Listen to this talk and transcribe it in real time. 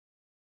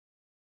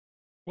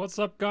What's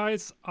up,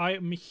 guys? I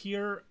am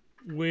here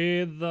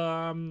with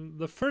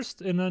the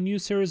first in a new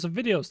series of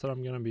videos that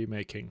I'm going to be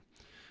making,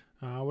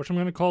 which I'm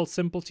going to call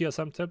Simple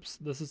TSM Tips.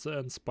 This is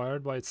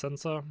inspired by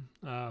Sensa,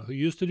 who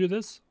used to do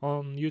this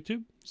on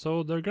YouTube.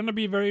 So they're going to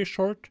be very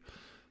short,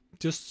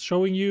 just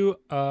showing you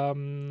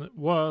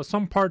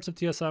some parts of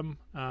TSM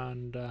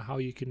and how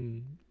you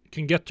can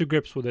get to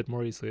grips with it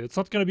more easily. It's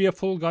not going to be a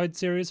full guide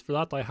series. For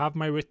that, I have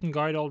my written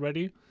guide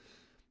already.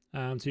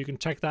 So you can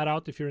check that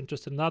out if you're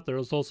interested in that.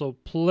 There's also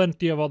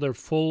plenty of other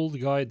full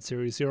guide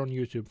series here on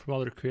YouTube from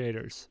other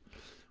creators,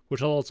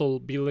 which I'll also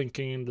be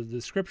linking in the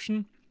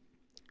description.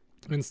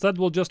 Instead,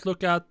 we'll just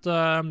look at,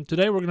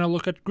 today we're going to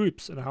look at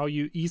groups and how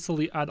you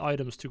easily add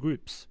items to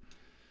groups.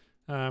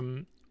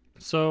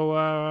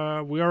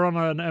 So we are on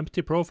an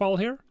empty profile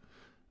here.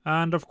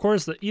 And of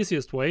course, the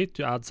easiest way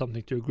to add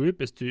something to a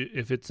group is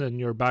if it's in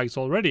your bags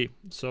already.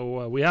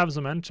 So we have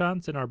some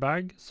enchants in our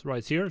bags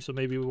right here. So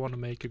maybe we want to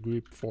make a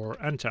group for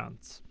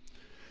enchants.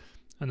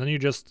 And then you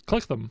just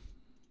click them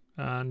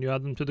and you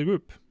add them to the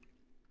group.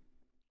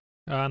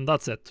 And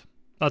that's it.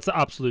 That's the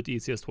absolute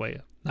easiest way.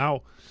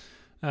 Now,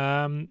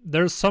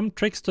 there's some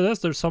tricks to this.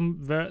 There's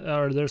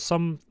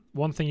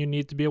one thing you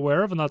need to be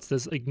aware of, and that's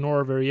this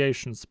ignore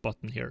variations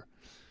button here.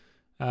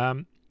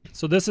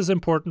 So this is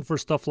important for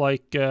stuff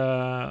like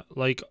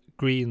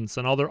greens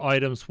and other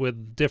items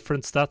with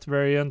different stat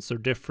variants or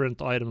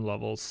different item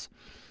levels.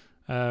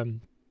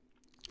 So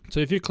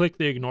if you click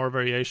the ignore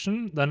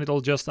variation, then it'll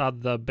just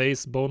add the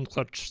base bone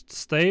clutch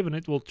stave, and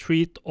it will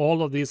treat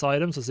all of these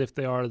items as if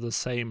they are the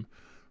same,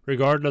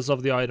 regardless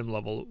of the item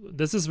level.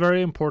 This is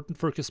very important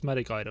for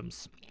cosmetic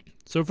items.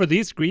 So for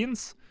these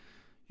greens,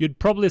 you'd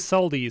probably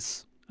sell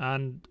these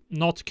and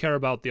not care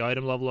about the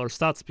item level or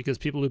stats, because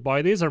people who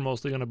buy these are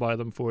mostly going to buy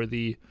them for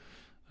the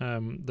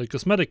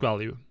cosmetic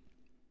value.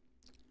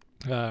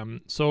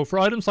 So for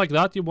items like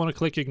that, you want to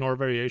click ignore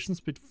variations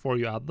before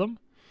you add them,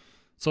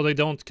 so they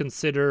don't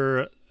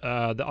consider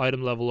the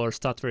item level or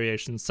stat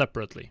variations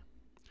separately.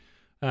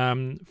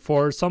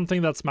 For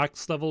something that's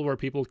max level where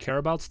people care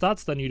about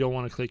stats, then you don't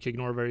want to click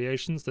ignore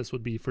variations. This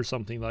would be for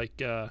something like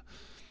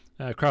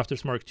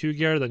Crafter's Mark II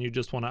gear. Then you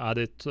just want to add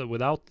it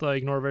without the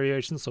ignore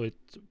variations, so it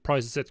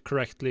prices it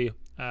correctly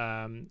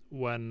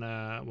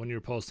when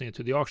you're posting it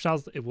to the auction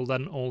house. It will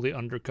then only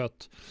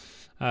undercut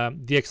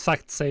the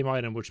exact same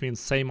item, which means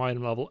same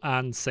item level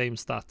and same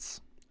stats,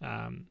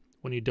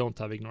 when you don't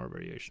have ignore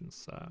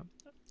variations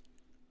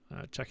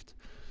checked.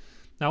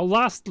 Now,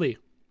 lastly,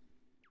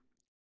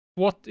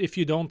 what if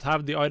you don't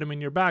have the item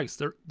in your bags?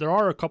 There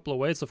are a couple of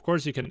ways. Of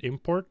course, you can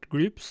import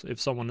groups. If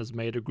someone has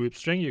made a group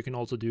string, you can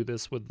also do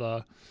this with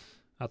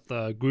at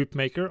the group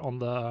maker on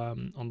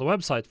the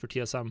website for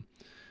TSM.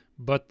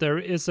 But there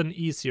is an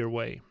easier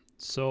way.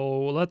 So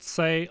let's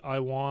say I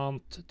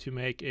want to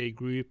make a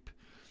group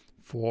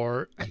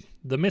for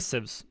the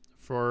missives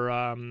for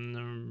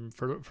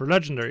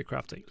legendary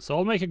crafting. So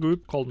I'll make a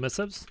group called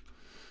missives,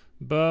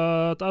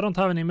 but I don't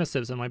have any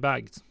missives in my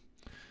bags.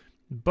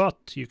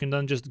 But you can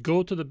then just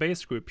go to the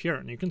base group here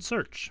and you can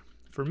search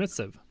for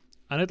missive,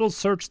 and it'll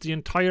search the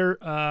entire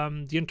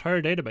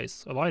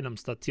database of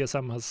items that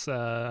TSM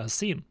has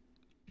seen.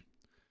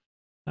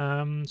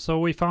 So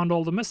we found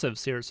all the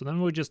missives here. So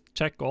then we just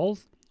check all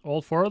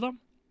 4 of them,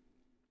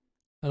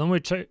 and then we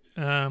check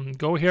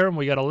go here and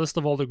we get a list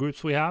of all the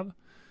groups we have.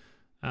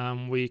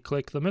 We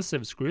click the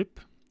missives group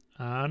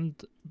and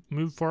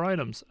move 4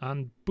 items,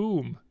 and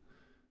boom.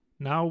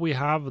 Now we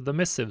have the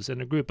missives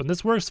in a group, and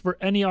this works for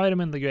any item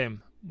in the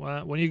game.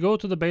 When you go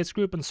to the base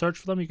group and search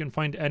for them, you can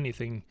find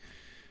anything.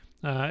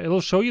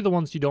 It'll show you the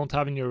ones you don't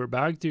have in your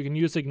bag. You can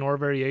use ignore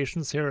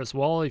variations here as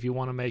well if you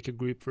want to make a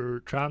group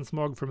for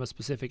transmog from a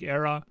specific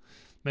era.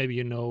 Maybe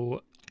you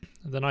know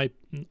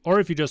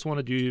or if you just want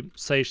to do,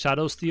 say,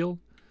 shadow steel.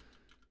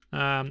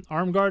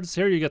 Arm guards,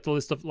 here you get the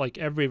list of like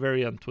every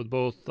variant with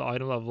both the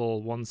item level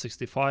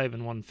 165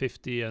 and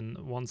 150 and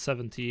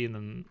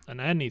 117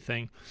 and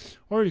anything.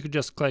 Or you could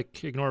just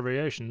click ignore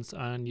variations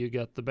and you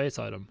get the base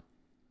item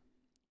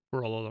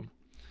for all of them,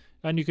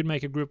 and you can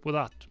make a group with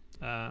that.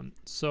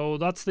 So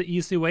that's the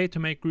easy way to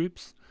make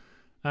groups.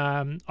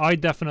 I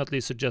definitely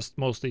suggest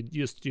mostly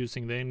just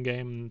using the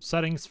in-game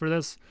settings for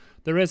this.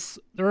 There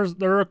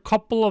are a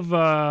couple of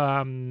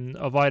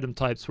item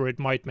types where it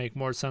might make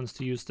more sense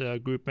to use the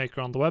group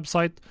maker on the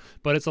website,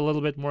 but it's a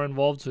little bit more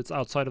involved, so it's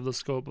outside of the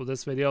scope of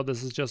this video.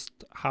 This is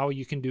just how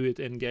you can do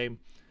it in-game.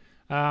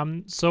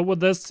 So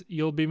with this,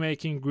 you'll be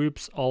making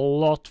groups a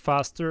lot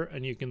faster,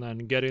 and you can then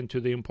get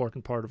into the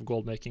important part of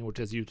gold making, which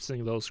is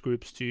using those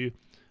groups to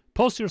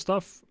post your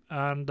stuff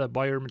and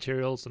buy your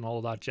materials and all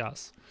of that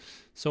jazz.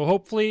 So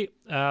hopefully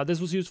this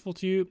was useful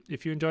to you.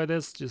 If you enjoyed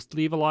this, just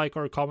leave a like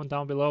or a comment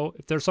down below.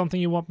 If there's something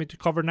you want me to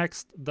cover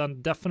next,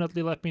 then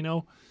definitely let me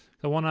know.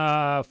 I want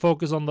to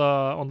focus on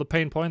the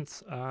pain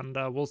points, and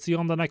we'll see you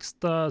on the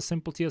next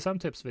Simple TSM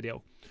Tips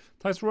video.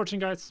 Thanks for watching,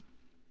 guys.